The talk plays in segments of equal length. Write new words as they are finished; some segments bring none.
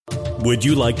Would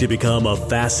you like to become a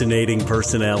fascinating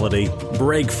personality,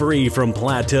 break free from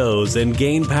plateaus, and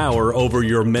gain power over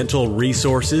your mental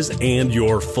resources and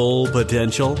your full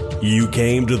potential? You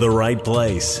came to the right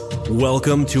place.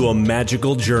 Welcome to a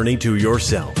magical journey to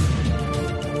yourself.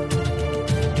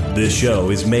 This show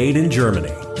is made in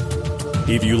Germany.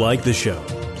 If you like the show,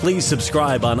 please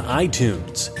subscribe on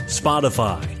iTunes,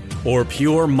 Spotify, or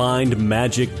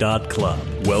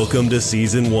PureMindMagic.club. Welcome to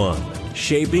Season 1,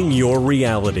 Shaping Your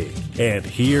Reality. And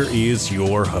here is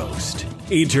your host,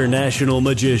 international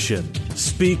magician,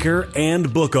 speaker,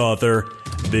 and book author,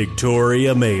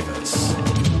 Victoria Mavis.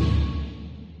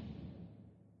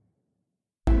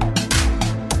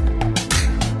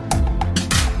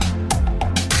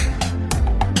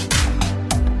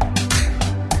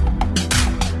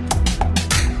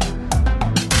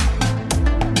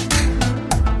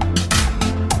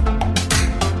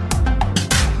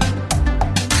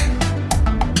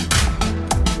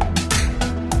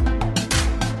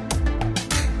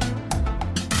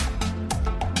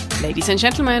 Ladies and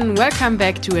gentlemen, welcome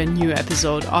back to a new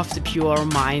episode of the Pure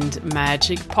Mind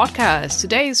Magic podcast.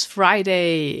 Today is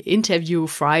Friday, Interview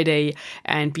Friday,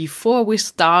 and before we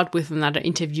start with another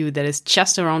interview that is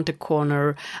just around the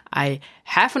corner, I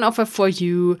have an offer for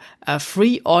you. A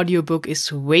free audiobook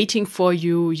is waiting for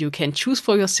you. You can choose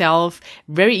for yourself.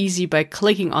 Very easy by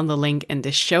clicking on the link in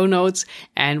the show notes.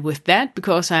 And with that,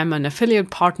 because I'm an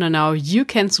affiliate partner now, you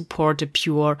can support the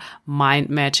Pure Mind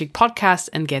Magic podcast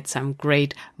and get some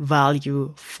great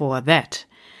value for that.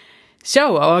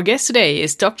 So our guest today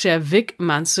is Dr. Vic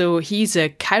Manzo. He's a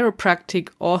chiropractic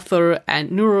author and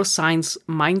neuroscience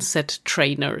mindset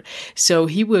trainer. So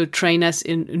he will train us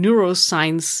in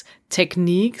neuroscience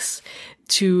techniques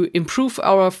to improve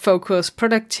our focus,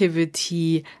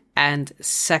 productivity, and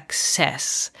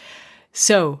success.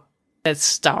 So let's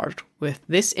start with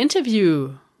this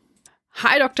interview.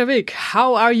 Hi, Dr. Vic.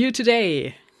 How are you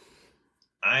today?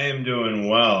 I am doing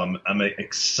well. I'm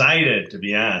excited to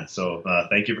be on. So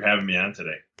thank you for having me on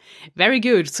today. Very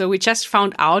good. So we just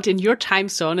found out in your time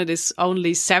zone, it is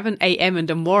only 7 a.m. in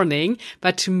the morning.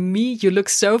 But to me, you look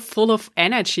so full of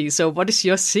energy. So what is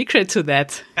your secret to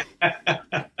that?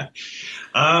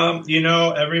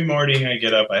 Every morning I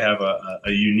get up, I have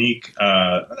a unique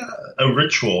a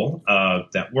ritual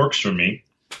that works for me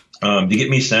to get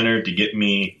me centered, to get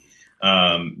me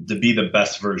to be the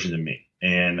best version of me.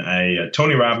 And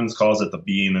Tony Robbins calls it the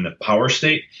being in the power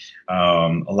state. A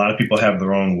lot of people have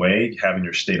their own way, having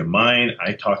your state of mind.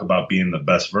 I talk about being the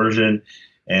best version.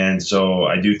 And so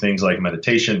I do things like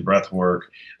meditation, breath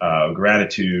work,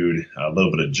 gratitude, a little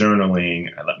bit of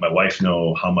journaling. I let my wife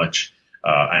know how much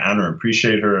I honor and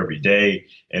appreciate her every day.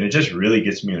 And it just really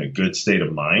gets me in a good state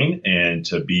of mind and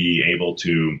to be able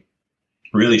to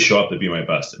really show up to be my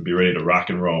best and be ready to rock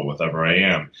and roll whatever I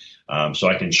am so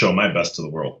I can show my best to the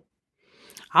world.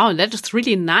 Oh, that is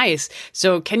really nice.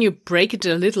 So can you break it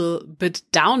a little bit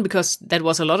down? Because that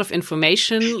was a lot of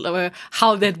information,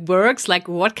 how that works, like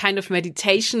what kind of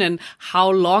meditation and how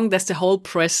long does the whole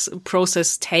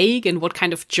process take and what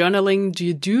kind of journaling do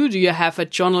you do? Do you have a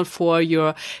journal for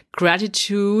your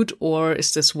gratitude or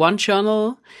is this one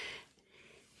journal?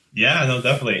 Yeah, no,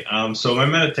 definitely. So my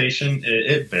meditation,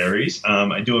 it varies.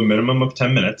 I do a minimum of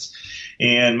 10 minutes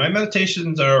and my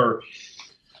meditations are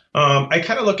I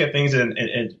kind of look at things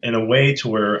in a way to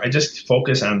where I just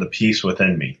focus on the peace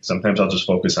within me. Sometimes I'll just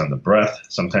focus on the breath.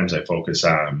 Sometimes I focus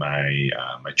on my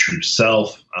true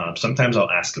self. Sometimes I'll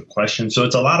ask a question. So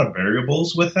it's a lot of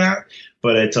variables with that,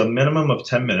 but it's a minimum of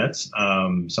 10 minutes.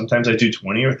 Sometimes I do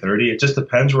 20 or 30. It just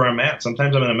depends where I'm at.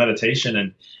 Sometimes I'm in a meditation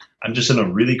and I'm just in a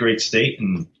really great state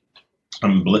and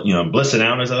I'm blissing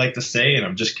out, as I like to say, and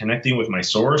I'm just connecting with my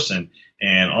source and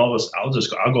all this.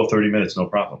 I'll go 30 minutes, no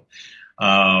problem.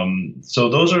 So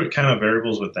those are kind of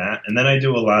variables with that. And then I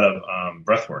do a lot of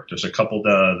breath work. There's a couple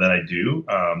that I do.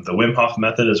 The Wim Hof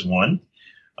method is one.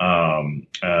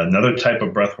 Another type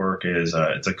of breath work is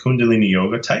it's a Kundalini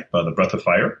yoga type, the breath of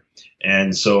fire.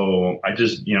 And so I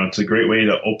just, it's a great way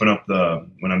to open up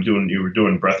when you were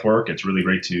doing breath work, it's really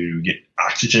great to get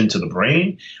oxygen to the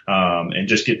brain and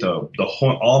just get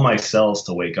all my cells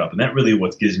to wake up. And that really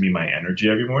what gives me my energy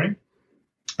every morning.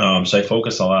 So I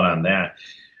focus a lot on that.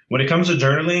 When it comes to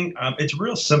journaling, it's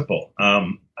real simple.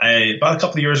 About a couple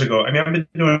of years ago, I've been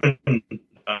doing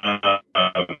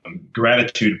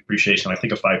gratitude, appreciation. I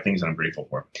think of 5 things that I'm grateful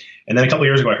for. And then a couple of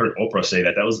years ago, I heard Oprah say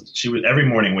she would every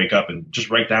morning wake up and just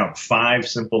write down 5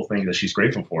 simple things that she's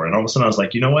grateful for. And all of a sudden I was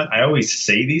like, you know what? I always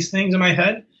say these things in my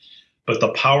head, but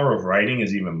the power of writing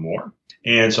is even more.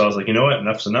 And so I was like, you know what?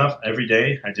 Enough's enough. Every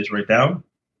day I just write down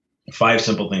 5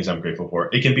 simple things I'm grateful for.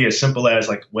 It can be as simple as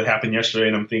like what happened yesterday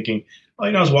and I'm thinking, all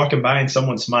you know is walking by and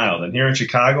someone smiled. And here in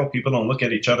Chicago, people don't look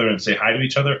at each other and say hi to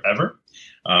each other ever.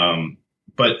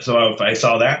 But so if I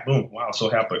saw that, boom, wow, so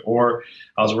happy. Or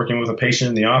I was working with a patient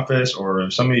in the office, or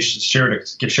somebody shared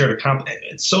a compliment.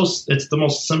 It's the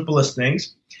most simplest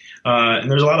things. And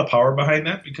there's a lot of power behind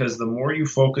that, because the more you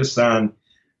focus on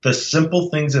the simple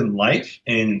things in life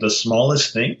and the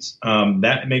smallest things,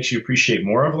 that makes you appreciate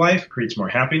more of life, creates more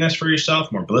happiness for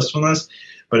yourself, more blissfulness,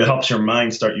 but it helps your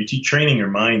mind you keep training your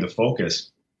mind to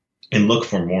focus and look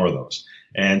for more of those.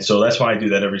 And so that's why I do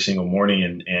that every single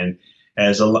morning. And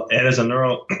as a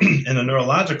in a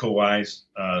neurological wise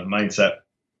mindset,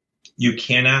 you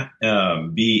cannot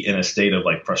be in a state of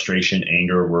like frustration,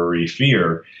 anger, worry,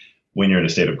 fear when you're in a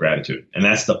state of gratitude. And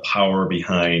that's the power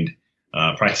behind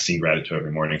practicing gratitude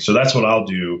every morning. So that's what I'll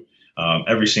do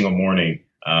every single morning,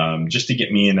 just to get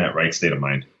me in that right state of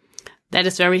mind. That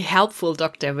is very helpful,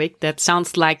 Dr. Vic. That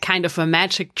sounds like kind of a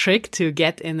magic trick to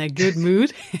get in a good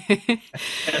mood.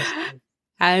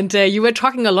 And you were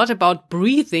talking a lot about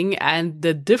breathing and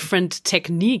the different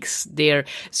techniques there.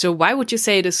 So why would you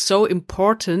say it is so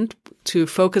important to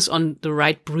focus on the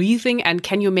right breathing? And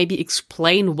can you maybe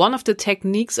explain one of the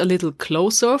techniques a little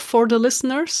closer for the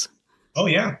listeners? Oh,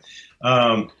 yeah.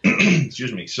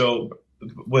 Excuse me. So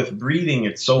with breathing,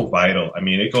 it's so vital. I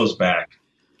mean, it goes back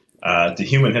to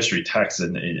human history texts,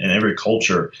 and in every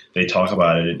culture, they talk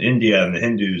about it. In India and the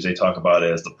Hindus, they talk about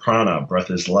it as the prana, breath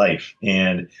is life.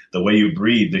 And the way you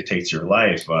breathe dictates your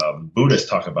life. Buddhists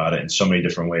talk about it in so many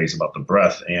different ways about the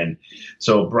breath. And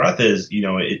so breath is,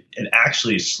 it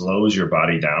actually slows your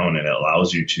body down, and it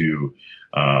allows you to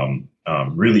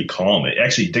really calm. It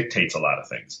actually dictates a lot of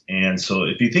things. And so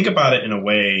if you think about it in a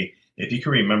way, if you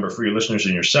can remember for your listeners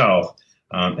and yourself,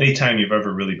 anytime you've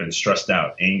ever really been stressed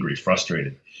out, angry,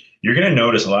 frustrated, you're going to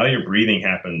notice a lot of your breathing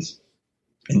happens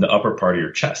in the upper part of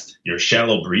your chest. You're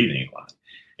shallow breathing a lot,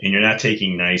 and you're not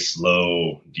taking nice,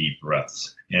 slow, deep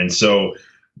breaths. And so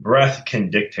breath can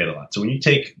dictate a lot. So when you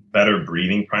take better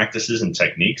breathing practices and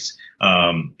techniques,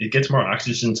 it gets more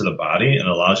oxygen to the body and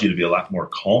allows you to be a lot more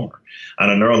calmer. On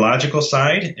a neurological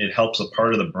side, it helps a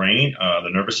part of the brain,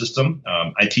 the nervous system.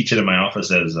 I teach it in my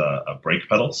office as a brake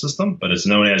pedal system, but it's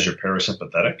known as your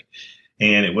parasympathetic.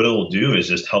 And what it will do is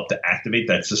just help to activate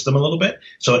that system a little bit.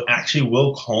 So it actually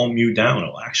will calm you down.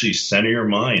 It'll actually center your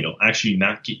mind. It'll actually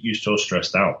not get you so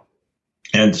stressed out.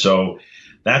 And so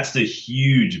that's the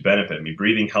huge benefit. I mean,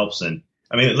 breathing helps. And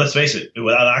I mean, let's face it,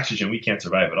 without oxygen, we can't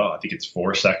survive at all. I think it's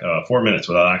 4 minutes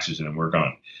without oxygen and we're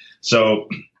gone. So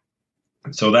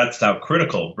that's how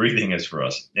critical breathing is for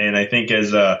us. And I think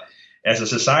as a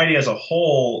society as a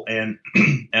whole, and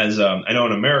as I know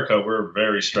in America, we're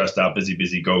very stressed out,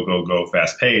 busy, go,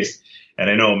 fast paced. And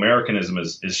I know Americanism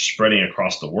is spreading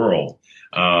across the world.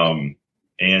 And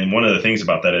one of the things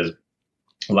about that is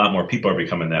a lot more people are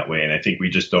becoming that way. And I think we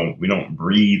don't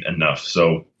breathe enough.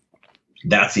 So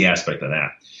that's the aspect of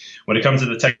that. When it comes to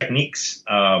the techniques,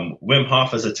 Wim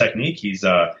Hof is a technique.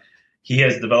 He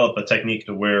has developed a technique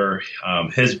to where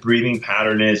his breathing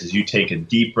pattern is you take a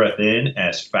deep breath in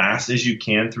as fast as you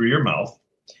can through your mouth,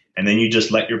 and then you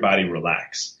just let your body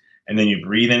relax. And then you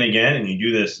breathe in again, and you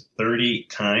do this 30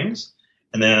 times.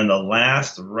 And then on the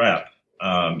last rep,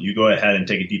 you go ahead and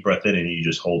take a deep breath in, and you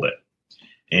just hold it.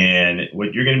 And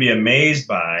what you're going to be amazed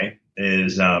by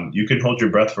is you can hold your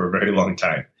breath for a very long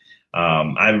time.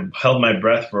 I've held my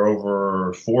breath for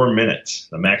over 4 minutes.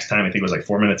 The max time, I think, was like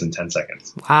 4 minutes and 10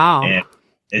 seconds. Wow. And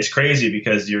it's crazy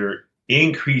because you're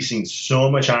increasing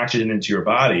so much oxygen into your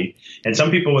body. And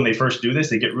some people, when they first do this,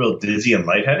 they get real dizzy and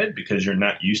lightheaded because you're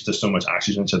not used to so much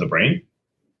oxygen to the brain.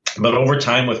 But over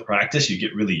time with practice, you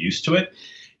get really used to it.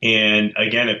 And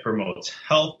again, it promotes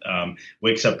health,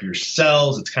 wakes up your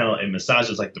cells. It's kind of, it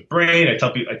massages like the brain. I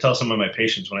tell some of my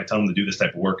patients when I tell them to do this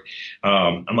type of work,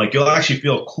 I'm like, you'll actually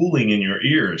feel cooling in your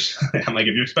ears. I'm like,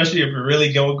 especially if you're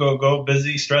really go,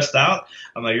 busy, stressed out,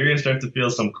 I'm like, you're going to start to feel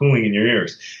some cooling in your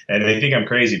ears. And they think I'm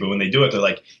crazy, but when they do it, they're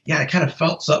like, yeah, I kind of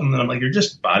felt something. And I'm like, your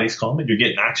body's calming. You're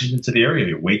getting oxygen to the area.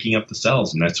 You're waking up the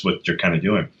cells. And that's what you're kind of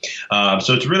doing.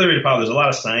 So it's really, really powerful. There's a lot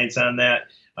of science on that.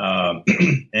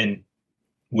 And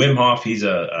Wim Hof, he's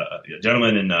a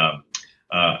gentleman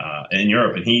in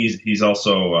Europe, and he's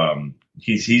also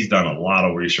he's done a lot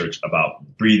of research about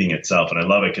breathing itself, and I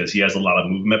love it because he has a lot of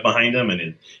movement behind him,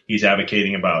 and he's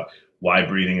advocating about why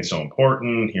breathing is so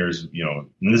important.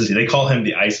 They call him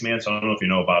the Iceman, so I don't know if you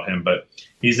know about him, but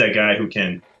he's that guy who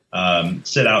can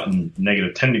sit out in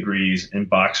negative 10 degrees in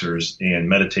boxers and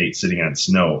meditate sitting on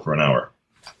snow for an hour.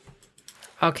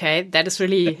 Okay, that is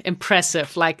really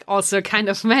impressive, like also kind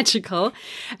of magical.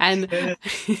 And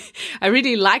I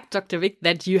really like, Dr. Vic,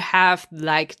 that you have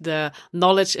like the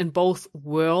knowledge in both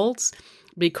worlds,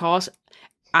 because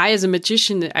as a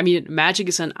magician, I mean, magic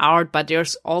is an art, but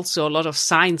there's also a lot of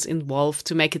science involved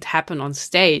to make it happen on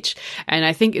stage. And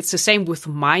I think it's the same with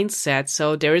mindset.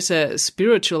 So there is a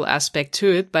spiritual aspect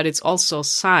to it, but it's also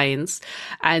science.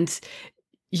 And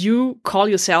you call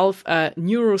yourself a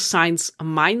neuroscience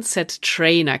mindset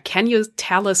trainer. Can you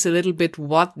tell us a little bit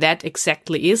what that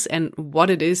exactly is and what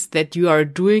it is that you are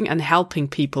doing and helping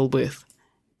people with?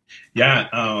 Yeah.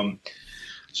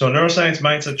 So neuroscience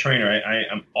mindset trainer,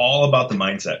 I'm all about the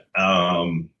mindset.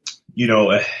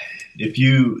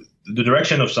 The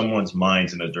direction of someone's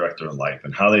mind's in the director of life,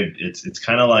 and how it's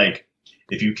kind of like,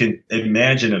 if you can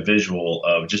imagine a visual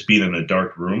of just being in a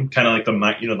dark room, kind of like the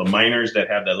miners that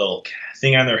have that little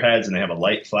thing on their heads and they have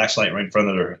a flashlight right in front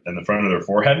of their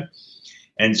forehead.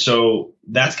 And so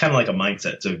that's kind of like a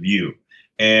mindset. It's a view.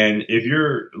 And if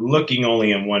you're looking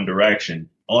only in one direction,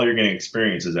 all you're going to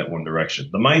experience is that one direction.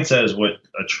 The mindset is what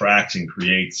attracts and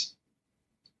creates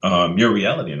your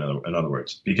reality, in other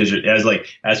words, because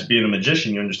as being a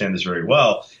magician, you understand this very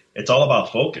well. It's all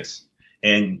about focus.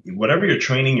 And whatever you're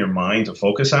training your mind to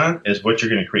focus on is what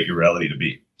you're going to create your reality to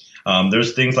be.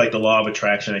 There's things like the law of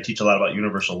attraction. I teach a lot about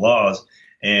universal laws,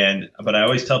 but I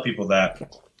always tell people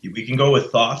that we can go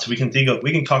with thoughts. We can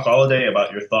talk all day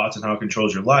about your thoughts and how it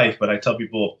controls your life. But I tell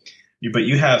people, but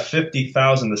you have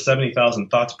 50,000 to 70,000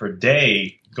 thoughts per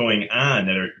day going on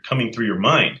that are coming through your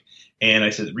mind. And I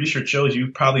said, research shows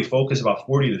you probably focus about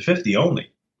 40 to 50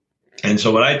 only. And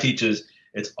so what I teach is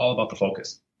it's all about the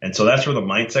focus. And so that's where the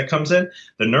mindset comes in.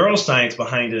 The neuroscience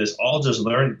behind it is all just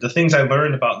the things I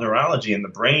learned about neurology and the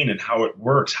brain and how it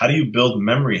works. How do you build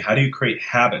memory? How do you create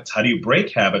habits? How do you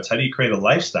break habits? How do you create a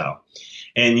lifestyle?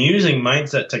 And using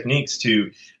mindset techniques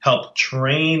to help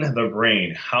train the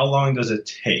brain. How long does it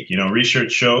take?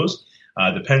 Research shows,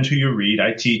 depends who you read.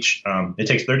 I teach, it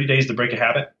takes 30 days to break a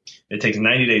habit. It takes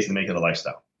 90 days to make it a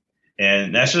lifestyle.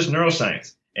 And that's just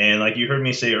neuroscience. And like you heard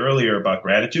me say earlier about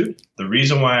gratitude, the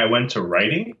reason why I went to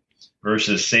writing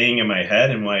versus saying in my head,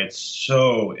 and why it's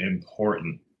so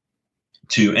important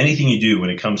to anything you do when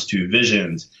it comes to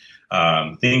visions,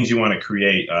 things you want to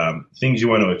create, things you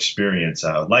want to experience,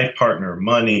 life partner,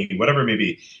 money, whatever it may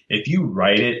be. If you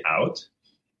write it out,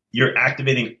 you're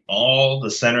activating all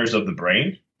the centers of the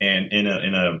brain, and in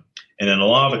a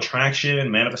law of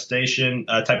attraction, manifestation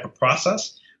type of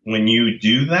process. When you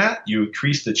do that, you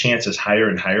increase the chances higher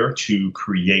and higher to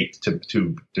create,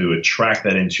 to attract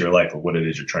that into your life, or what it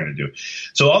is you're trying to do.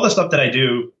 So all the stuff that I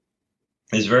do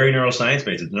is very neuroscience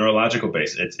based. It's neurological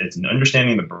based. It's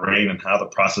understanding the brain and how the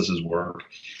processes work,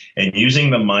 and using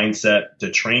the mindset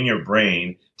to train your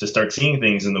brain to start seeing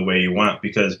things in the way you want.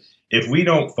 Because if we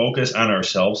don't focus on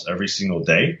ourselves every single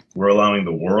day, we're allowing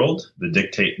the world to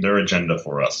dictate their agenda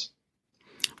for us.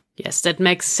 Yes, that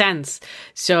makes sense.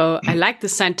 So I like the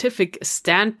scientific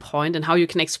standpoint and how you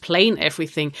can explain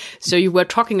everything. So you were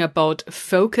talking about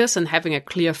focus and having a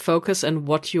clear focus and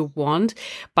what you want.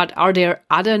 But are there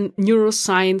other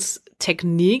neuroscience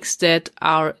techniques that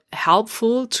are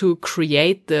helpful to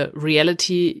create the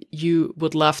reality you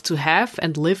would love to have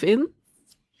and live in?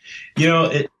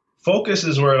 Focus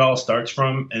is where it all starts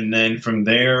from, and then from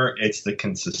there, it's the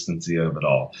consistency of it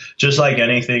all. Just like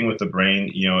anything with the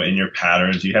brain, in your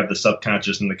patterns, you have the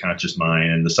subconscious and the conscious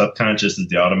mind, and the subconscious is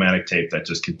the automatic tape that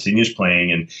just continues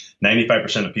playing, and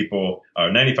 95% of people, or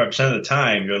 95% of the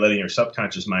time, you're letting your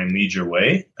subconscious mind lead your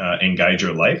way and guide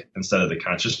your life instead of the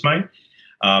conscious mind.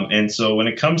 And so when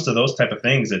it comes to those type of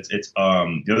things, it's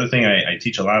the other thing I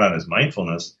teach a lot on is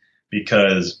mindfulness,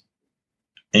 because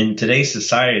in today's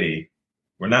society,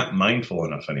 we're not mindful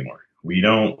enough anymore. We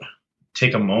don't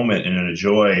take a moment and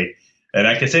enjoy. And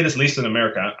I can say this, at least in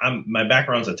America. My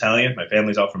background's Italian. My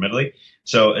family's all from Italy.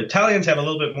 So Italians have a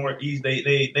little bit more ease.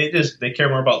 They care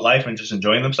more about life and just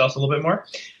enjoying themselves a little bit more.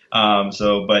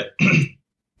 But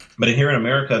here in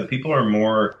America, the people are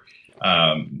more.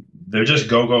 They're just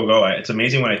go, go, go. It's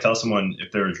amazing when I tell someone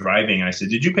if they're driving, I say,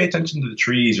 did you pay attention to the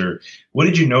trees, or what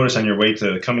did you notice on your way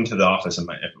to coming to the office, in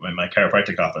my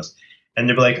chiropractic office? And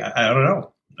they'll be like, I don't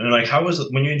know. And they're like, how was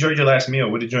it when you enjoyed your last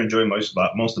meal? What did you enjoy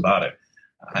most about it?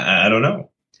 I don't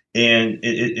know. And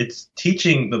it's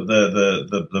teaching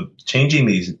the changing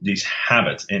these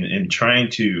habits and trying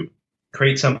to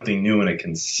create something new in a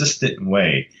consistent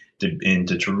way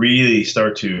to really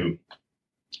start to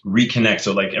reconnect.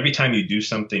 So like every time you do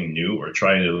something new or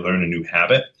try to learn a new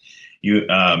habit,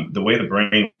 the way the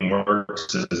brain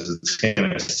works is it's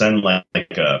going to send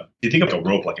you think of a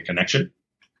rope, like a connection.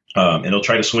 And it'll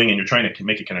try to swing, and you're trying to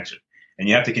make a connection. And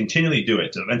you have to continually do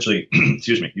it to eventually,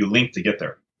 you link to get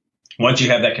there. Once you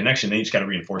have that connection, then you just got to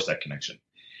reinforce that connection.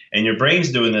 And your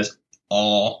brain's doing this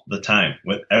all the time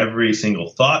with every single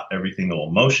thought, every single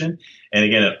emotion. And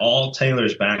again, it all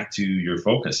tailors back to your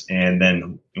focus. And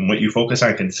then what you focus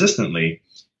on consistently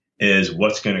is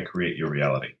what's going to create your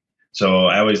reality. So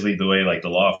I always lead the way like the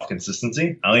law of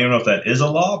consistency. I don't even know if that is a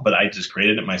law, but I just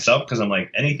created it myself because I'm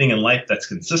like, anything in life that's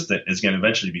consistent is going to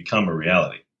eventually become a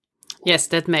reality. Yes,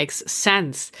 that makes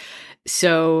sense.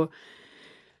 So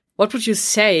what would you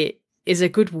say is a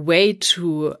good way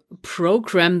to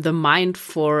program the mind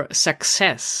for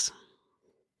success?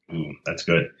 Ooh, that's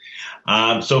good.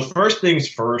 So first things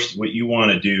first, what you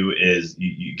want to do is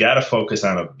you got to focus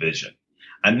on a vision.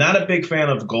 I'm not a big fan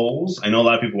of goals. I know a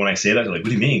lot of people, when I say that, they're like, what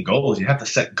do you mean goals? You have to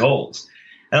set goals.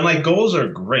 And I'm like, goals are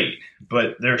great,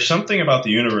 but there's something about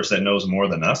the universe that knows more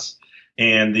than us.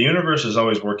 And the universe is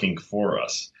always working for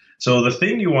us. So the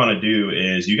thing you want to do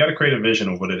is you got to create a vision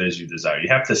of what it is you desire. You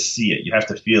have to see it. You have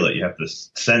to feel it. You have to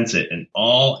sense it in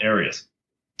all areas.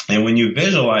 And when you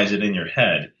visualize it in your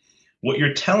head, what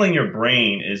you're telling your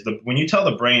brain is when you tell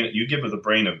the brain, you give the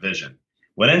brain a vision.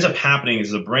 What ends up happening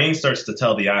is the brain starts to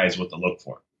tell the eyes what to look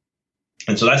for.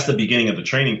 And so that's the beginning of the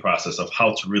training process of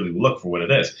how to really look for what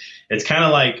it is. It's kind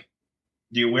of like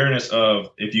the awareness of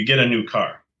if you get a new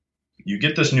car. You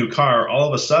get this new car, all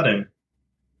of a sudden,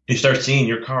 you start seeing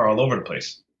your car all over the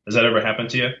place. Has that ever happened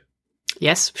to you?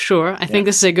 Yes, sure. I think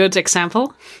this is a good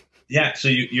example. Yeah. So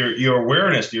your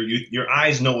awareness, your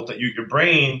eyes know your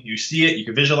brain, you see it, you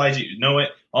can visualize it, you know it.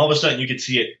 All of a sudden, you can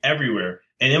see it everywhere.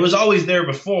 And it was always there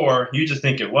before. You just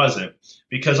think it wasn't,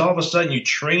 because all of a sudden you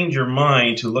trained your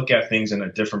mind to look at things in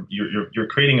a different. You're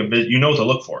creating a vision. You know what to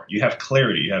look for. You have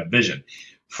clarity. You have vision.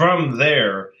 From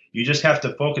there, you just have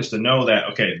to focus to know that,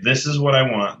 okay, this is what I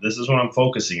want. This is what I'm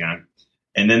focusing on.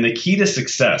 And then the key to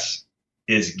success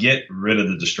is get rid of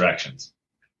the distractions.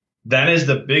 That is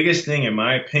the biggest thing, in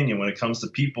my opinion, when it comes to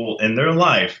people in their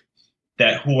life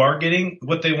that who are getting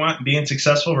what they want, being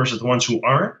successful, versus the ones who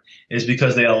aren't, is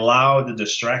because they allow the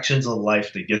distractions of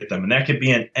life to get them. And that could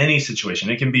be in any situation.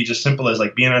 It can be just simple as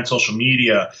like being on social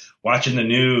media, watching the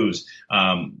news,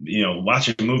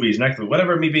 watching movies, Netflix,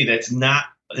 whatever it may be, that's not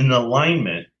in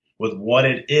alignment with what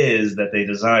it is that they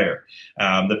desire.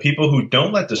 The people who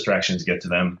don't let distractions get to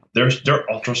them,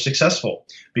 they're ultra successful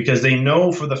because they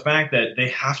know for the fact that they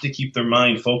have to keep their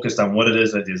mind focused on what it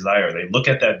is that they desire. They look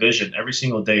at that vision every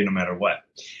single day, no matter what.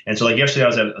 And so like yesterday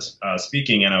I was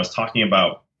speaking and I was talking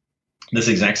about this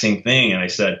exact same thing. And I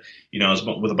said, I was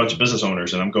with a bunch of business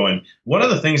owners and I'm going, one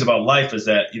of the things about life is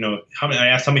that, I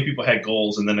asked how many people had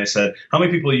goals. And then I said, how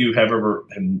many people you have ever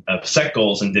set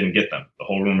goals and didn't get them? The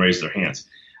whole room raised their hands.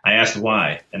 I asked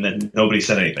why, and then nobody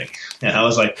said anything. And I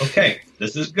was like, okay,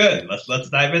 this is good. Let's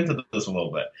dive into this a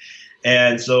little bit.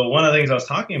 And so one of the things I was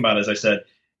talking about is I said,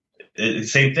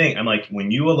 same thing. I'm like,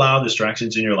 when you allow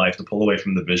distractions in your life to pull away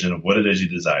from the vision of what it is you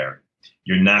desire,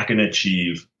 you're not going to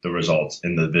achieve the results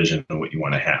in the vision of what you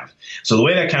want to have. So the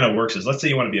way that kind of works is, let's say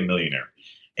you want to be a millionaire.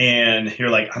 And you're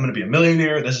like, I'm going to be a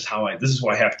millionaire. This is who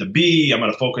I have to be. I'm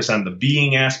going to focus on the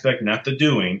being aspect, not the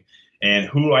doing, and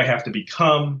who I have to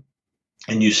become.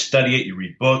 And you study it, you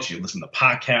read books, you listen to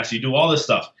podcasts, you do all this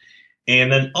stuff.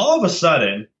 And then all of a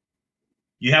sudden,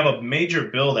 you have a major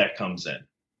bill that comes in.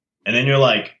 And then you're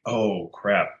like, oh,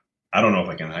 crap. I don't know if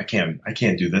I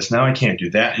can't do this now. I can't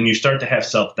do that. And you start to have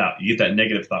self-doubt. You get that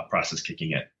negative thought process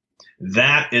kicking in.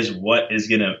 That is what is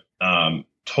going to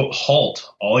halt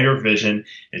all your vision.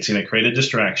 It's going to create a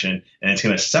distraction, and it's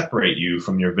going to separate you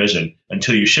from your vision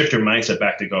until you shift your mindset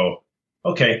back to go,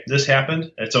 okay, this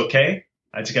happened. It's okay.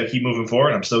 I just got to keep moving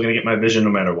forward. I'm still going to get my vision no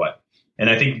matter what. And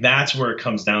I think that's where it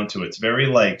comes down to. It's very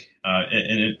like,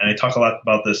 and I talk a lot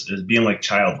about this as being like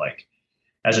childlike.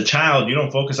 As a child, you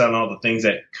don't focus on all the things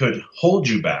that could hold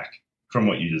you back from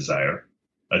what you desire.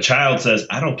 A child says,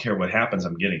 I don't care what happens.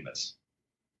 I'm getting this.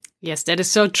 Yes, that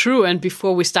is so true. And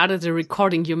before we started the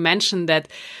recording, you mentioned that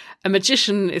a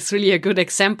magician is really a good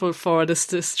example for this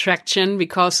distraction,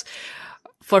 because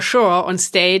for sure on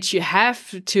stage, you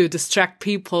have to distract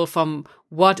people from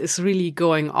what is really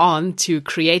going on to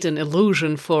create an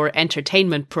illusion for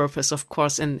entertainment purpose, of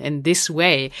course, in this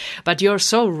way. But you're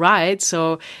so right.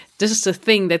 So this is the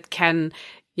thing that can,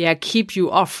 keep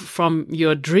you off from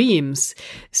your dreams.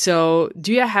 So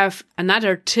do you have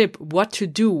another tip what to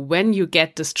do when you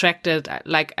get distracted?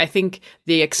 Like, I think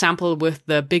the example with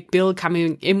the big bill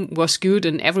coming in was good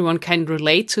and everyone can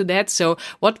relate to that. So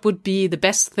what would be the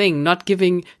best thing, not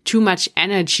giving too much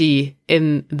energy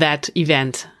in that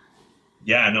event?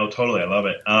 Yeah, no, totally. I love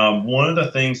it. One of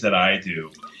the things that I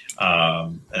do,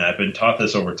 and I've been taught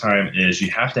this over time, is you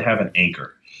have to have an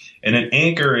anchor. And an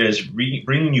anchor is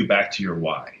bringing you back to your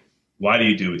why. Why do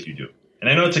you do what you do? And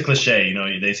I know it's a cliche,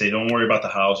 they say, don't worry about the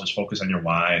house, just focus on your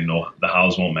why, and the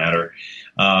house won't matter.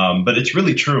 But it's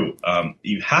really true.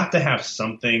 You have to have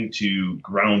something to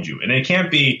ground you. And it can't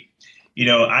be,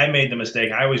 I made the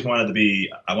mistake. I always wanted to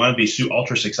be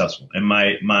ultra successful. And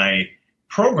my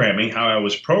programming, how I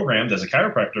was programmed as a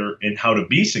chiropractor and how to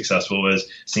be successful was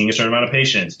seeing a certain amount of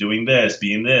patients, doing this,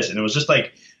 being this. And it was just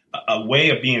like a way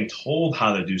of being told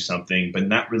how to do something, but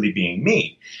not really being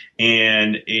me.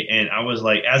 And I was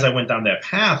like, as I went down that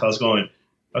path, I was going,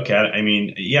 okay, I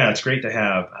mean, yeah, it's great to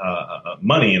have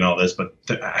money and all this, but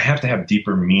I have to have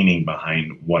deeper meaning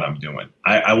behind what I'm doing.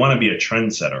 I want to be a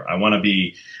trendsetter. I want to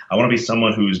be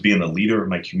someone who's being the leader of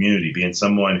my community, being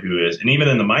someone who is, and even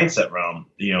in the mindset realm,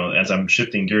 as I'm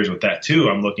shifting gears with that too,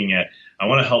 I'm looking at, I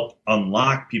want to help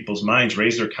unlock people's minds,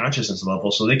 raise their consciousness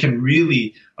level so they can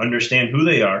really understand who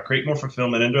they are, create more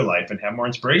fulfillment in their life, and have more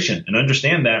inspiration, and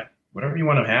understand that whatever you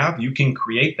want to have, you can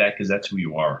create that because that's who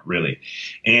you are, really.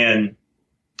 And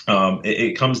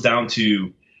it comes down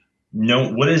to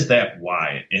what is that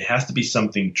why? It has to be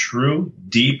something true,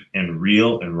 deep, and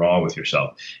real and raw with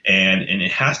yourself, and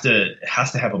it has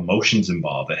to have emotions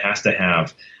involved. It has to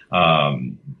have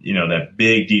that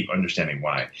big, deep understanding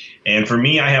why. And for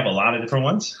me, I have a lot of different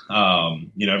ones.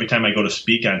 Every time I go to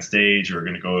speak on stage or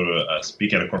going to go to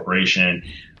speak at a corporation,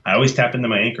 I always tap into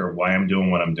my anchor of why I'm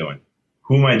doing what I'm doing.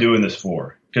 Who am I doing this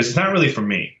for? Because it's not really for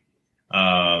me.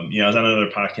 I was on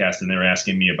another podcast and they were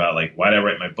asking me about like, why did I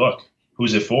write my book?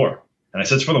 Who's it for? And I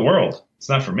said, it's for the world. It's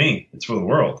not for me. It's for the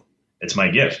world. It's my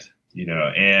gift,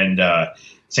 and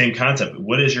same concept.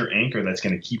 What is your anchor that's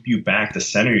going to keep you back, to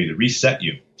center you, to reset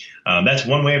you? That's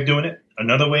one way of doing it.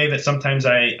 Another way that sometimes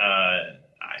I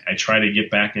try to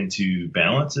get back into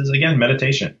balance is, again,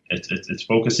 meditation. It's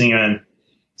focusing on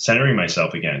centering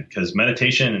myself again, because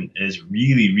meditation is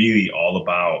really, really all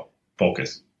about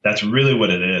focus. That's really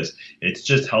what it is. It's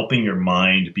just helping your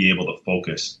mind be able to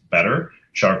focus better,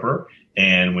 sharper.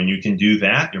 And when you can do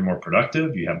that, you're more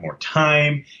productive, you have more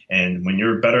time. And when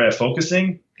you're better at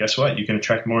focusing, guess what? You can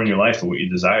attract more in your life of what you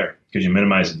desire because you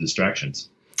minimize the distractions.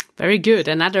 Very good.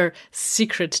 Another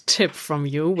secret tip from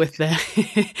you with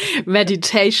the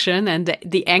meditation and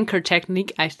the anchor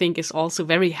technique, I think, is also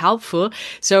very helpful.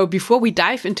 So before we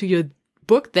dive into your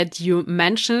book that you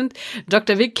mentioned,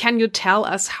 Dr. Vic, can you tell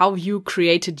us how you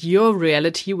created your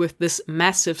reality with this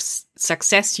massive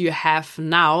success you have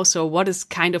now? So what is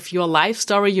kind of your life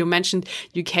story? You mentioned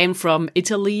you came from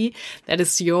Italy. That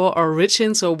is your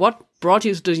origin. So what brought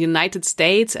you to the United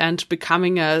States and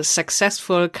becoming a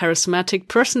successful, charismatic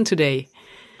person today?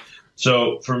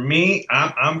 So for me,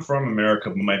 I'm from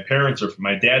America, but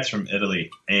my dad's from Italy,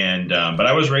 and but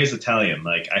I was raised Italian.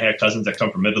 Like, I had cousins that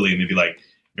come from Italy, and they'd be like,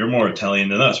 "You're more Italian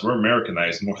than us. We're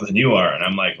Americanized more than you are." And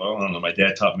I'm like, well, I don't know. My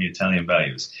dad taught me Italian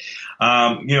values.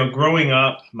 Growing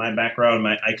up, my background,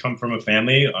 I come from a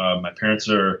family. My parents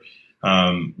are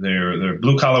they're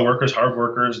blue collar workers, hard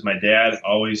workers. My dad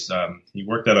always he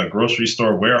worked at a grocery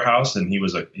store warehouse, and he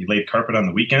laid carpet on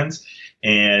the weekends.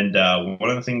 And one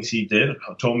of the things he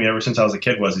told me ever since I was a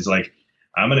kid was, he's like,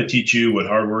 "I'm going to teach you what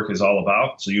hard work is all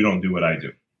about, so you don't do what I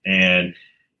do." And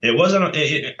it wasn't.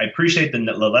 I appreciate the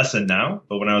lesson now,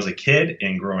 but when I was a kid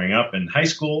and growing up in high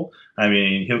school, I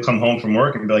mean, he'll come home from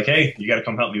work and be like, "Hey, you got to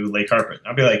come help me with lay carpet."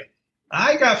 I'll be like,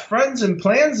 "I got friends and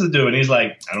plans to do," and he's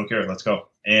like, "I don't care, let's go."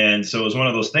 And so it was one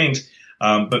of those things.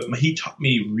 But he taught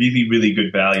me really, really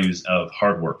good values of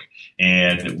hard work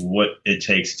and what it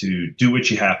takes to do what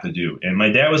you have to do. And my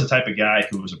dad was the type of guy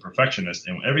who was a perfectionist,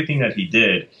 and everything that he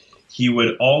did, he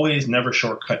would always never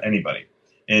shortcut anybody.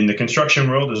 In the construction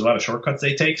world, there's a lot of shortcuts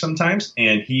they take sometimes,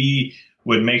 and he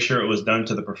would make sure it was done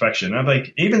to the perfection. And I'm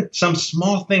like, even some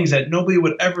small things that nobody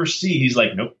would ever see, he's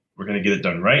like, "Nope, we're going to get it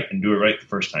done right and do it right the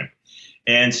first time."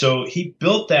 And so he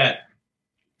built that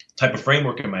type of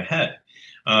framework in my head.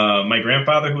 My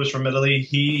grandfather, who was from Italy,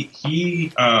 he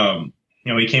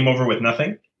came over with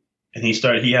nothing, and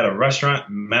he had a restaurant,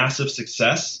 massive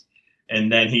success.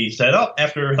 And then he said,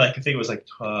 after I think it was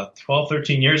 12,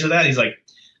 13 years of that, he's like,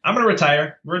 "I'm going to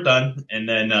retire. We're done." And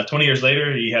then 20 years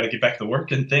later, he had to get back to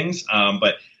work and things.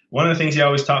 But one of the things he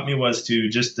always taught me was to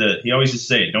he always used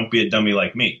to say, "Don't be a dummy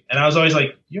like me." And I was always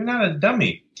like, "You're not a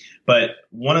dummy." But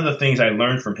one of the things I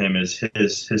learned from him is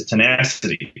his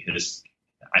tenacity,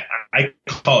 I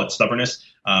call it stubbornness,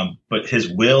 but his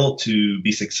will to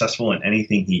be successful in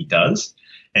anything he does.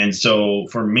 And so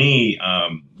for me,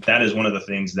 that is one of the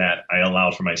things that I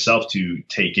allowed for myself to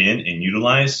take in and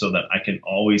utilize so that I can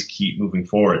always keep moving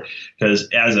forward. Because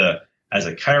as a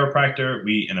chiropractor,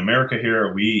 we in America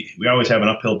here, we always have an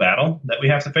uphill battle that we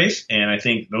have to face. And I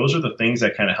think those are the things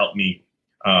that kind of help me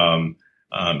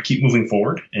keep moving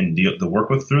forward and the work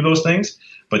with through those things.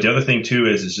 But the other thing too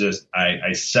is just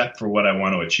I set for what I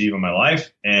want to achieve in my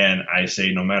life, and I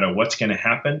say no matter what's going to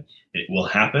happen, it will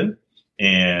happen.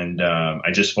 And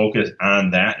I just focus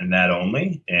on that and that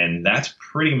only, and that's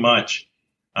pretty much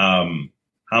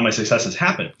how my successes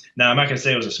happen. Now, I'm not going to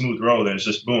say it was a smooth road and it's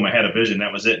just boom, I had a vision,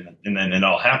 that was it, and then it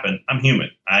all happened. I'm human.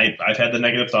 I've had the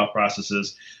negative thought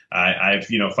processes. I've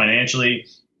financially,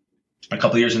 a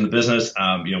couple of years in the business,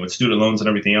 with student loans and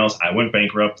everything else, I went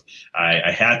bankrupt.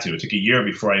 I had to. It took a year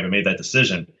before I even made that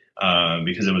decision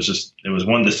because it was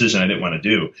one decision I didn't want to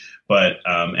do. But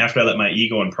after I let my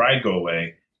ego and pride go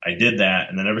away, I did that.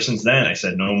 And then ever since then, I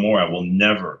said, no more. I will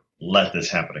never let this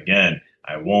happen again.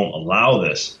 I won't allow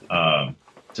this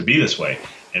to be this way.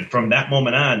 And from that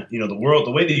moment on, the world,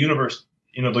 the way the universe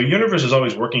is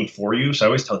always working for you. So I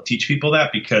always teach people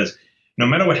that, because no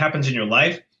matter what happens in your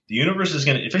life, the universe is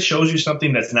going to, if it shows you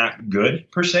something that's not good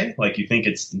per se, like you think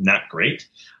it's not great,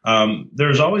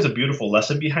 there's always a beautiful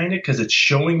lesson behind it because it's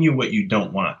showing you what you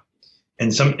don't want.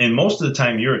 And most of the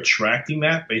time you're attracting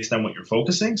that based on what you're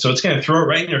focusing. So it's going to throw it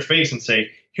right in your face and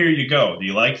say, here you go. Do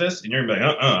you like this? And you're going to be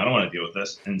like, I don't want to deal with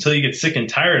this. And until you get sick and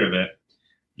tired of it,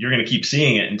 you're going to keep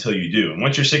seeing it until you do. And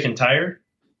once you're sick and tired,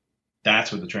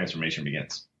 that's where the transformation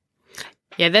begins.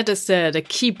 Yeah, that is the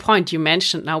key point you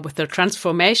mentioned now with the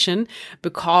transformation,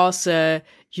 because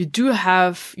you do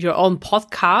have your own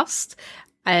podcast.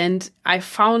 And I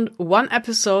found one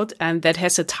episode, and that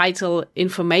has a title,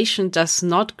 Information Does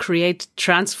Not Create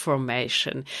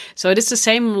Transformation. So it is the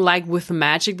same like with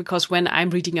magic, because when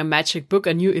I'm reading a magic book,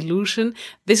 a new illusion,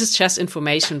 this is just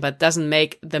information, but doesn't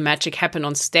make the magic happen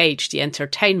on stage, the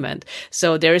entertainment.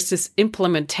 So there is this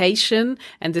implementation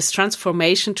and this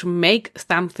transformation to make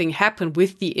something happen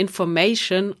with the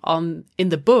information in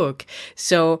the book.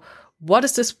 So what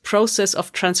is this process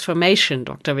of transformation,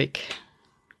 Dr. Vic?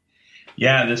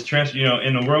 Yeah, in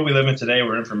the world we live in today,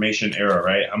 we're information era,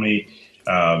 right? How many,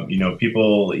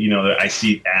 people, I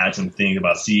see ads and things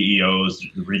about CEOs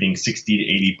reading 60 to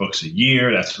 80 books a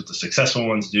year. That's what the successful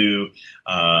ones do.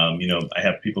 I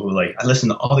have people who I listen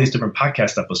to all these different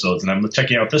podcast episodes, and I'm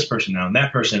checking out this person now and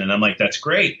that person, and I'm like, that's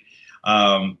great.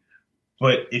 But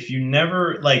if you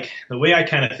never, the way I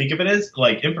kind of think of it is,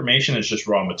 information is just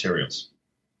raw materials.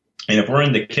 And if we're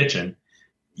in the kitchen,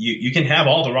 you can have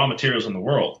all the raw materials in the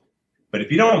world. But if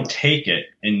you don't take it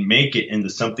and make it into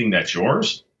something that's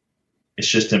yours, it's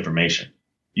just information.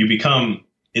 And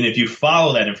if you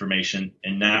follow that information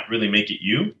and not really make it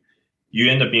you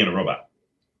end up being a robot.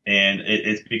 And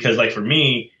it's because, for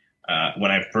me,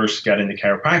 when I first got into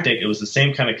chiropractic, it was the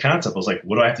same kind of concept. I was like,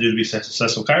 what do I have to do to be a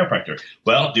successful chiropractor?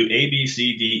 Well, do A, B,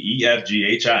 C, D, E, F, G,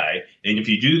 H, I. And if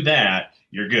you do that,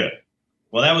 you're good.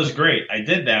 Well, that was great. I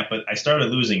did that, but I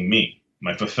started losing me.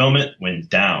 My fulfillment went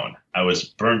down. I was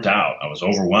burnt out. I was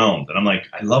overwhelmed. And I'm like,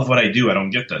 I love what I do. I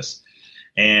don't get this.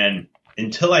 And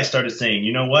until I started saying,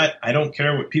 you know what? I don't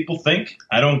care what people think.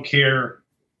 I don't care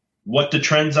what the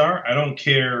trends are. I don't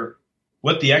care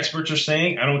what the experts are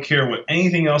saying. I don't care what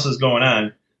anything else is going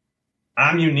on.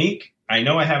 I'm unique. I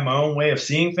know I have my own way of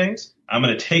seeing things. I'm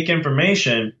going to take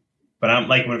information, but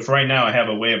for right now, I have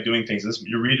a way of doing things.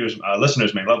 Your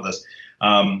listeners may love this.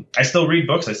 I still read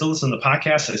books. I still listen to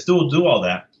podcasts. I still do all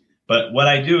that. But what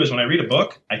I do is when I read a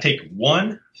book, I take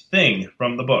one thing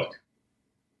from the book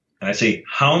and I say,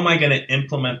 how am I going to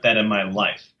implement that in my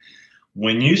life?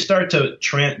 When you start to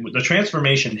the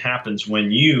transformation happens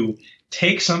when you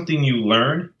take something you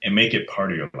learn and make it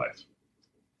part of your life.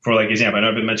 For example, I know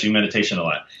I've been mentioning meditation a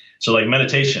lot. So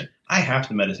meditation, I have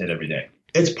to meditate every day.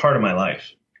 It's part of my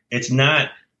life. It's not,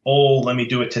 let me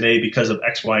do it today because of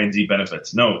X, Y, and Z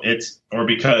benefits. No, or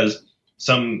because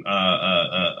some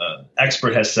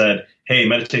expert has said, hey,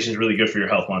 meditation is really good for your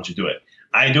health. Why don't you do it?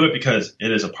 I do it because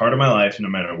it is a part of my life. No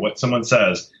matter what someone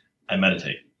says, I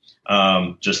meditate.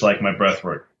 Just like my breath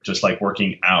work, just like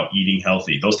working out, eating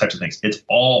healthy, those types of things. It's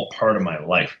all part of my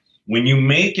life. When you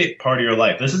make it part of your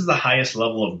life, this is the highest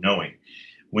level of knowing.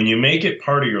 When you make it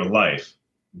part of your life,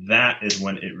 that is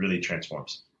when it really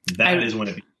transforms. That is when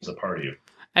it becomes a part of you.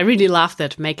 I really love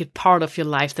that. Make it part of your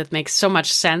life. That makes so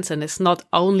much sense. And it's not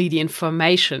only the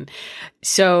information.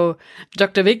 So,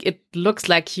 Dr. Vic, it looks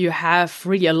like you have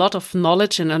really a lot of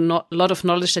knowledge and a lot of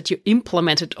knowledge that you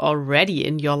implemented already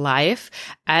in your life.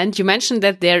 And you mentioned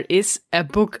that there is a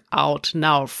book out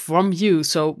now from you.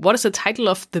 So what is the title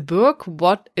of the book?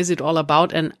 What is it all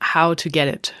about and how to get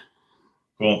it?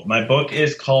 Well, my book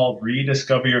is called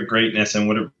Rediscover Your Greatness. And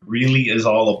what it really is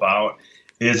all about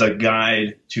is a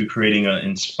guide to creating an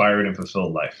inspired and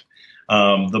fulfilled life.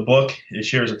 The book, it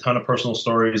shares a ton of personal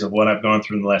stories of what I've gone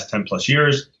through in the last 10 plus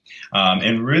years.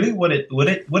 And really what it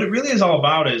really is all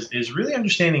about is really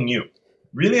understanding you,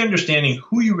 really understanding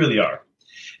who you really are.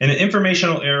 In an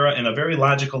informational era, in a very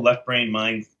logical left brain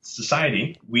mind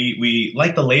society, we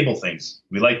like to label things.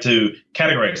 We like to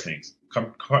categorize things,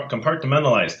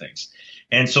 compartmentalize things.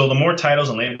 And so the more titles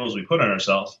and labels we put on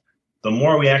ourselves, the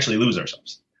more we actually lose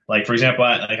ourselves. Like, for example,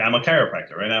 I'm a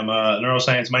chiropractor, right? I'm a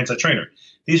neuroscience mindset trainer.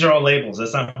 These are all labels.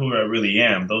 That's not who I really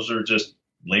am. Those are just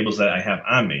labels that I have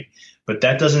on me. But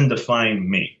that doesn't define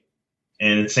me.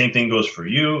 And the same thing goes for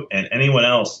you and anyone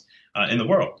else in the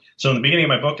world. So in the beginning of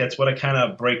my book, that's what I kind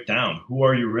of break down. Who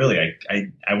are you really?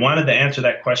 I wanted to answer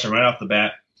that question right off the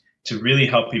bat to really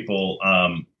help people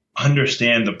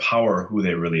understand the power of who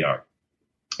they really are.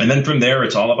 And then from there,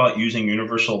 it's all about using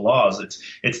universal laws.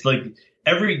 It's like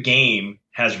every game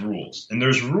has rules, and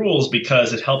there's rules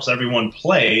because it helps everyone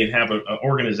play and have an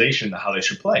organization to how they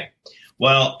should play.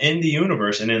 Well, in the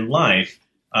universe and in life,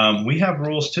 we have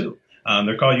rules too.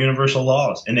 They're called universal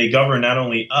laws, and they govern not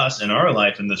only us and our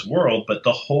life in this world, but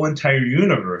the whole entire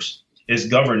universe is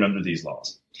governed under these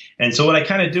laws. And so what I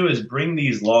kind of do is bring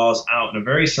these laws out in a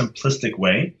very simplistic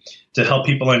way to help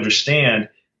people understand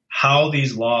how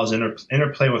these laws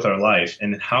interplay with our life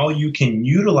and how you can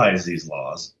utilize these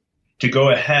laws to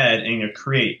go ahead and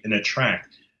create and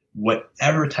attract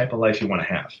whatever type of life you want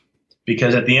to have.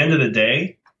 Because at the end of the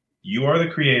day, you are the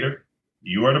creator,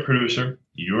 you are the producer,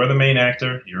 you are the main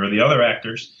actor, you are the other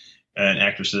actors and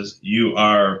actresses, you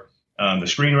are the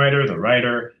screenwriter, the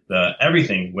writer, the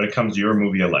everything when it comes to your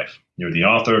movie of life. You're the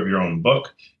author of your own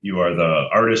book. You are the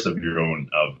artist of your own,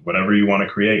 of whatever you want to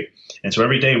create. And so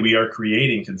every day we are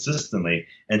creating consistently.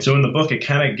 And so in the book, it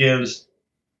kind of gives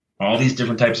all these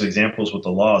different types of examples with the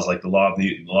laws, like the law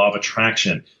of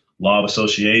attraction, law of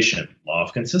association, law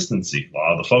of consistency,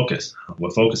 law of the focus,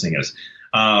 what focusing is.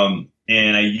 And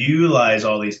I utilize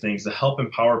all these things to help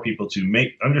empower people to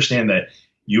understand that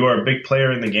you are a big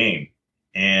player in the game,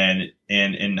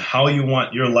 and how you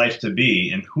want your life to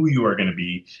be and who you are going to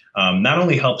be not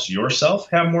only helps yourself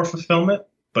have more fulfillment,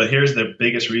 but here's the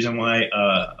biggest reason why,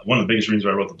 one of the biggest reasons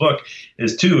why I wrote the book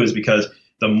is because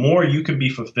the more you can be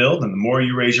fulfilled and the more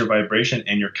you raise your vibration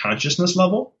and your consciousness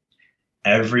level,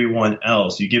 everyone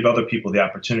else, you give other people the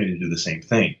opportunity to do the same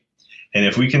thing. And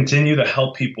if we continue to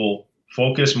help people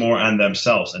focus more on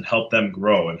themselves and help them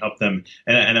grow and help them,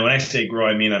 and when I say grow,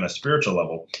 I mean on a spiritual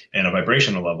level and a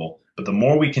vibrational level, but the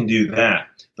more we can do that,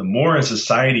 the more in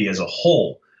society as a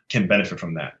whole can benefit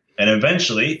from that. And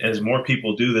eventually, as more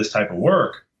people do this type of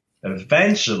work,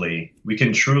 eventually we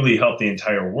can truly help the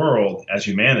entire world as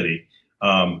humanity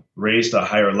raise to a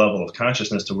higher level of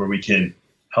consciousness to where we can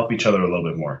help each other a little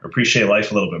bit more, appreciate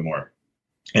life a little bit more,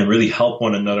 and really help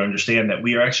one another understand that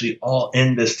we are actually all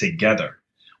in this together.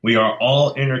 We are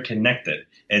all interconnected.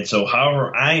 And so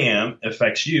however I am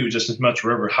affects you just as much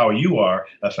wherever how you are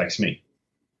affects me.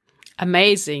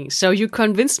 Amazing. So you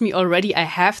convinced me already I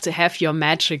have to have your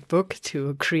magic book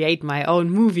to create my own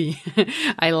movie.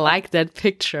 I like that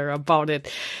picture about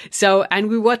it. So, and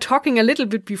we were talking a little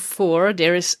bit before,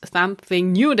 there is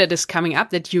something new that is coming up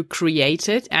that you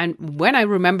created. And when I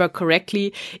remember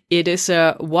correctly, it is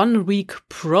a 1-week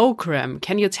program.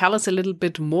 Can you tell us a little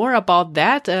bit more about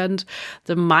that and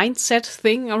the mindset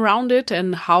thing around it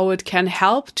and how it can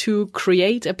help to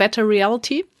create a better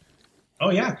reality? Oh,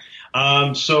 yeah.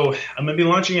 So I'm going to be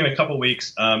launching in a couple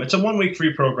weeks. It's a 1-week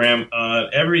free program.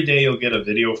 Every day you'll get a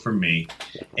video from me.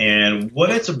 And what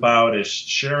it's about is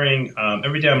sharing,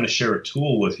 every day I'm going to share a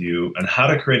tool with you on how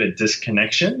to create a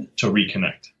disconnection to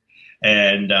reconnect.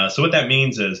 And so what that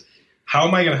means is, how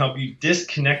am I going to help you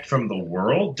disconnect from the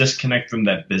world, disconnect from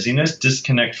that busyness,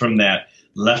 disconnect from that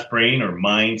left brain or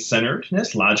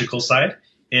mind-centeredness, logical side?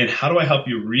 And how do I help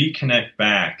you reconnect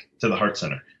back to the heart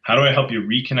center? How do I help you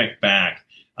reconnect back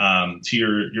to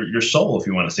your soul, if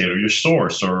you want to say it, or your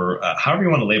source, or however you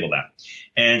want to label that?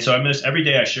 And so every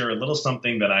day I share a little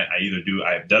something that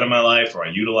I've done in my life or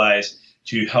I utilize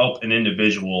to help an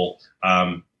individual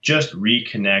just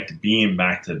reconnect, being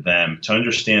back to them, to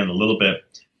understand a little bit,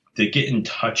 to get in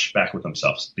touch back with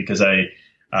themselves. Because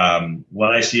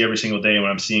what I see every single day and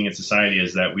what I'm seeing in society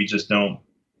is that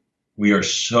we are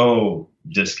so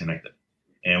disconnected.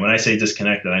 And when I say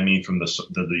disconnected, I mean from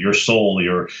your soul,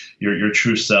 your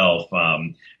true self,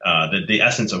 the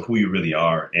essence of who you really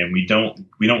are. And we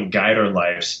don't guide our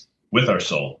lives with our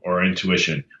soul or our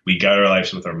intuition. We guide our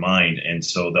lives with our mind. And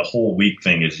so the whole week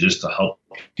thing is just to help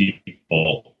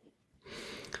people.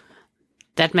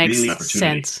 That makes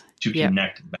sense. To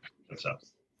connect back with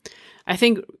themselves. I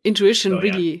think intuition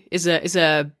really is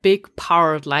a big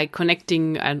part, like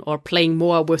connecting or playing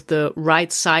more with the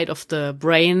right side of the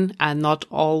brain and not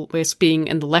always being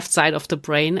in the left side of the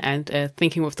brain and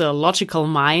thinking with the logical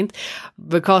mind.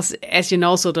 Because as you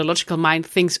know, so the logical mind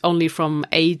thinks only from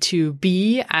A to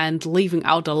B and leaving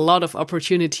out a lot of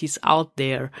opportunities out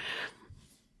there.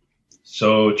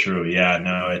 So true. Yeah,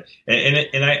 no.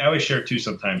 And I always share too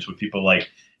sometimes with people, like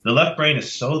the left brain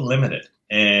is so limited.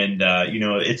 And,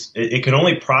 it can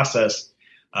only process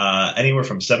anywhere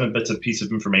from 7 bits of piece of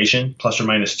information, plus or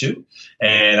minus 2.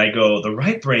 And I go, the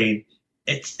right brain,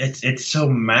 it's so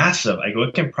massive. I go,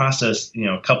 it can process,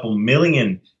 a couple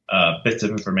million bits of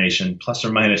information, plus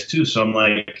or minus 2. So I'm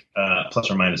like, plus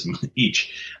or minus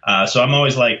each. So I'm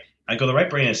always like, I go, the right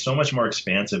brain is so much more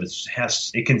expansive.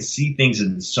 It can see things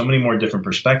in so many more different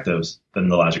perspectives than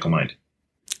the logical mind.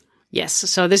 Yes,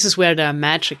 so this is where the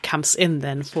magic comes in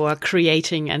then for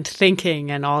creating and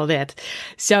thinking and all that.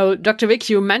 So, Dr. Vic,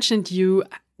 you mentioned you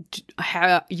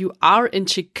are in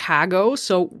Chicago.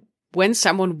 So when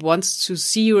someone wants to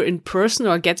see you in person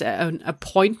or get an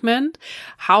appointment,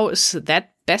 how is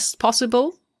that best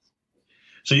possible?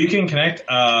 So you can connect,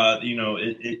 to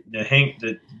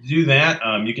do that.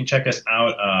 You can check us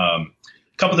out a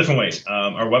couple different ways.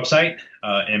 Our website,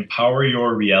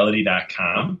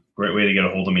 empoweryourreality.com. Great way to get a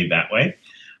hold of me that way.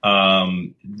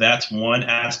 That's one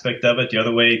aspect of it. The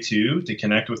other way to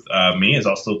connect with me is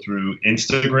also through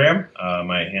Instagram.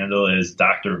 My handle is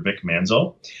Dr. Vic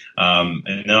Manzo.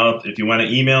 And now if you want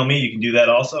to email me, you can do that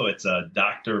also. It's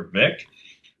Dr. Vic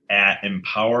at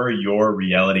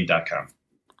empoweryourreality.com.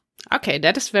 Okay,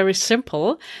 that is very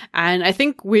simple. And I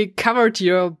think we covered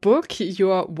your book,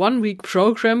 your 1-week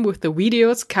program with the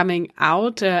videos coming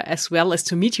out, as well as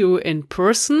to meet you in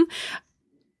person.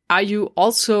 Are you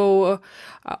also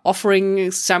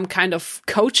offering some kind of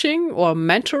coaching or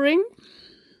mentoring?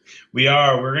 We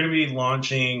are. We're going to be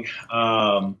launching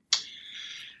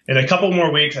in a couple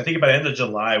more weeks. I think by the end of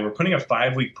July, we're putting a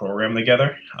 5-week program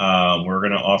together. We're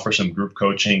going to offer some group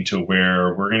coaching to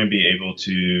where we're going to be able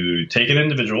to take an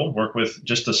individual, work with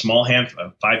just a small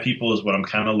handful, 5 people is what I'm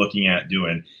kind of looking at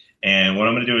doing. And what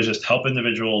I'm going to do is just help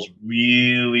individuals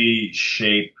really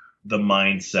shape the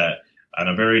mindset on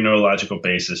a very neurological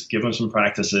basis, give them some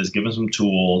practices, give them some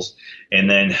tools, and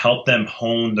then help them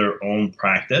hone their own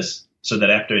practice so that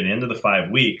after the end of the 5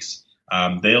 weeks,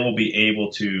 they will be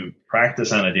able to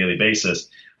practice on a daily basis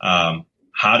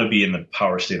how to be in the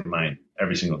power state of mind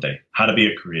every single day, how to be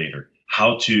a creator,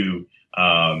 how to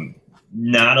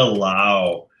not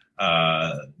allow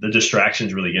the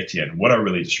distractions really get to you. And what are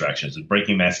really distractions? And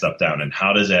breaking that stuff down. And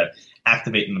how does that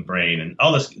activate in the brain? And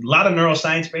all this, a lot of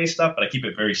neuroscience-based stuff, but I keep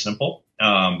it very simple.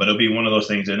 But it'll be one of those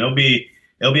things. And it's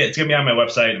going to be on my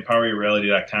website,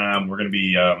 empoweryourreality.com. We're going to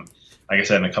be, like I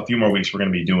said, in a few more weeks, we're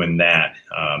going to be doing that.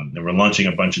 And we're launching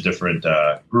a bunch of different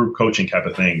group coaching type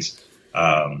of things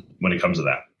when it comes to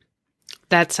that.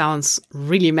 That sounds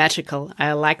really magical.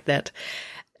 I like that.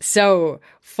 So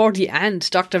for the end,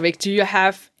 Dr. Vic, do you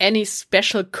have any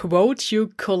special quote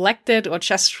you collected or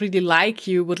just really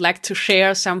you would like to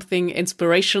share something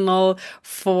inspirational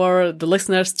for the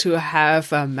listeners to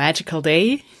have a magical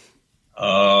day?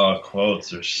 Oh,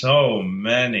 quotes. There's so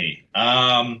many.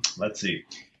 Let's see.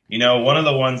 One of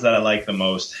the ones that I like the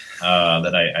most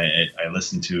that I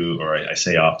listen to or I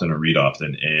say often or read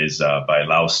often is by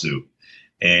Lao Tzu.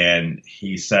 And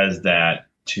he says that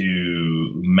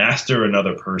to master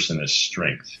another person is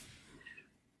strength.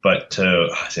 But I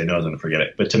was going to forget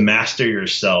it. But to master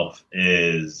yourself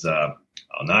is, now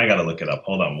I got to look it up.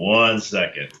 Hold on 1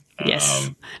 second.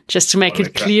 Yes, just to make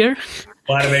it clear.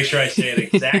 I want to make sure I say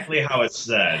it exactly how it's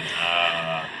said.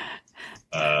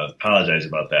 Apologize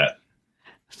about that.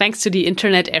 Thanks to the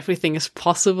internet, everything is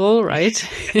possible, right?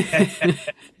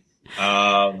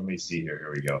 Let me see here.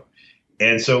 Here we go.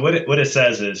 And so what it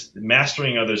says is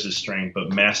mastering others is strength,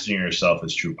 but mastering yourself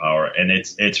is true power. And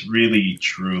it's really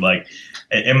true. Like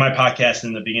in my podcast,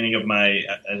 in the beginning of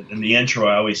in the intro,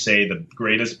 I always say the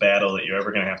greatest battle that you're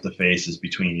ever going to have to face is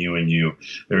between you and you.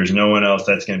 There's no one else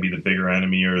that's going to be the bigger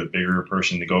enemy or the bigger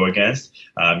person to go against.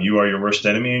 You are your worst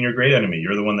enemy and your great enemy.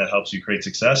 You're the one that helps you create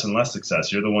success and less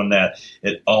success. You're the one that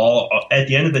at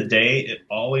the end of the day, it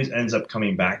always ends up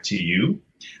coming back to you.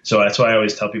 So that's why I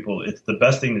always tell people it's the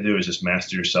best thing to do is just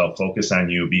master yourself, focus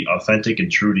on you, be authentic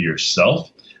and true to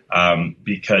yourself,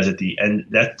 because at the end,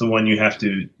 that's the one you have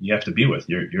to be with.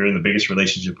 You're in the biggest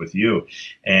relationship with you.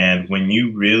 And when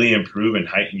you really improve and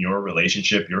heighten your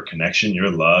relationship, your connection,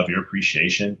 your love, your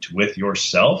appreciation with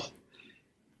yourself,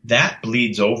 that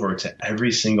bleeds over to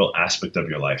every single aspect of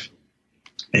your life.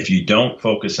 If you don't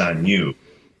focus on you,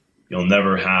 you'll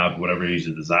never have whatever it is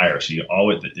you desire. So you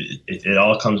always, it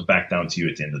all comes back down to you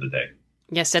at the end of the day.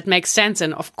 Yes, that makes sense.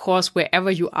 And of course, wherever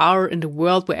you are in the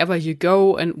world, wherever you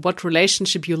go and what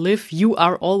relationship you live, you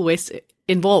are always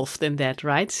involved in that,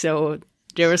 right? So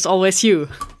there is always you.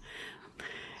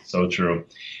 So true.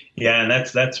 Yeah, and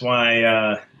that's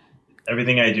why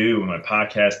everything I do, my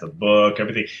podcast, the book,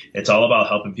 everything, it's all about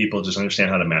helping people just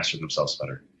understand how to master themselves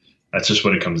better. That's just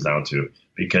what it comes down to.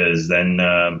 Because then,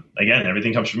 again,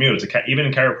 everything comes from you. Even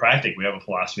in chiropractic, we have a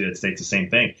philosophy that states the same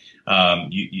thing.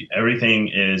 Everything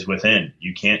is within.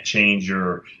 You can't change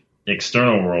your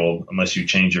external world unless you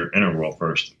change your inner world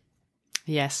first.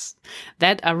 Yes,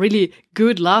 that are really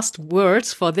good last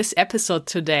words for this episode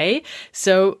today.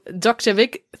 So, Dr.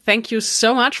 Vic, thank you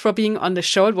so much for being on the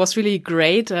show. It was really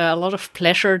great. A lot of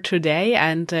pleasure today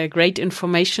and great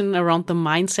information around the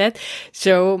mindset.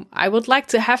 So I would like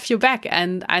to have you back,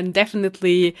 and I'm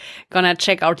definitely going to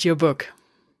check out your book.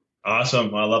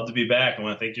 Awesome. Well, I'd love to be back. I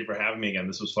want to thank you for having me again.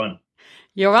 This was fun.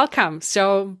 You're welcome.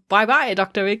 So bye-bye,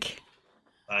 Dr. Vic.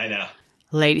 Bye now.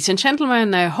 Ladies and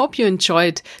gentlemen, I hope you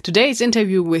enjoyed today's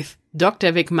interview with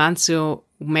Dr. Vic Manzo.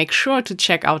 Make sure to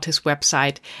check out his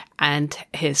website and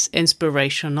his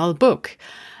inspirational book.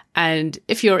 And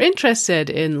if you're interested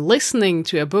in listening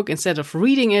to a book instead of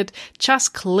reading it,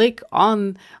 just click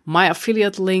on my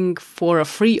affiliate link for a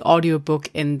free audiobook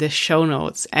in the show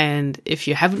notes. And if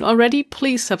you haven't already,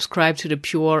 please subscribe to the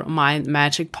Pure Mind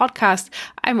Magic podcast.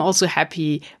 I'm also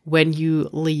happy when you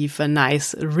leave a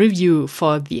nice review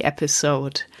for the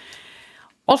episode.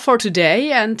 All for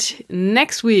today, and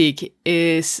next week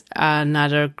is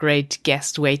another great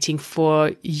guest waiting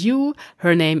for you.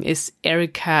 Her name is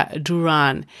Erica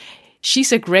Duran.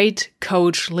 She's a great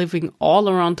coach living all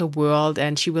around the world,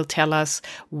 and she will tell us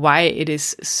why it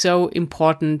is so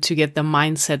important to get the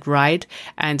mindset right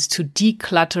and to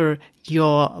declutter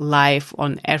your life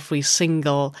on every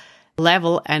single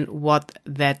level and what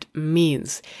that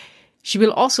means. She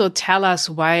will also tell us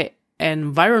why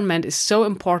environment is so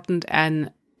important and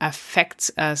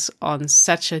affects us on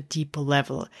such a deep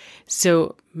level.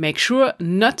 So make sure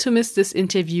not to miss this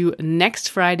interview next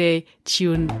Friday.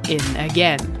 Tune in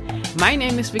again. My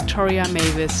name is Victoria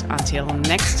Mavis. Until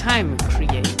next time,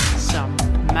 create some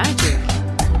magic.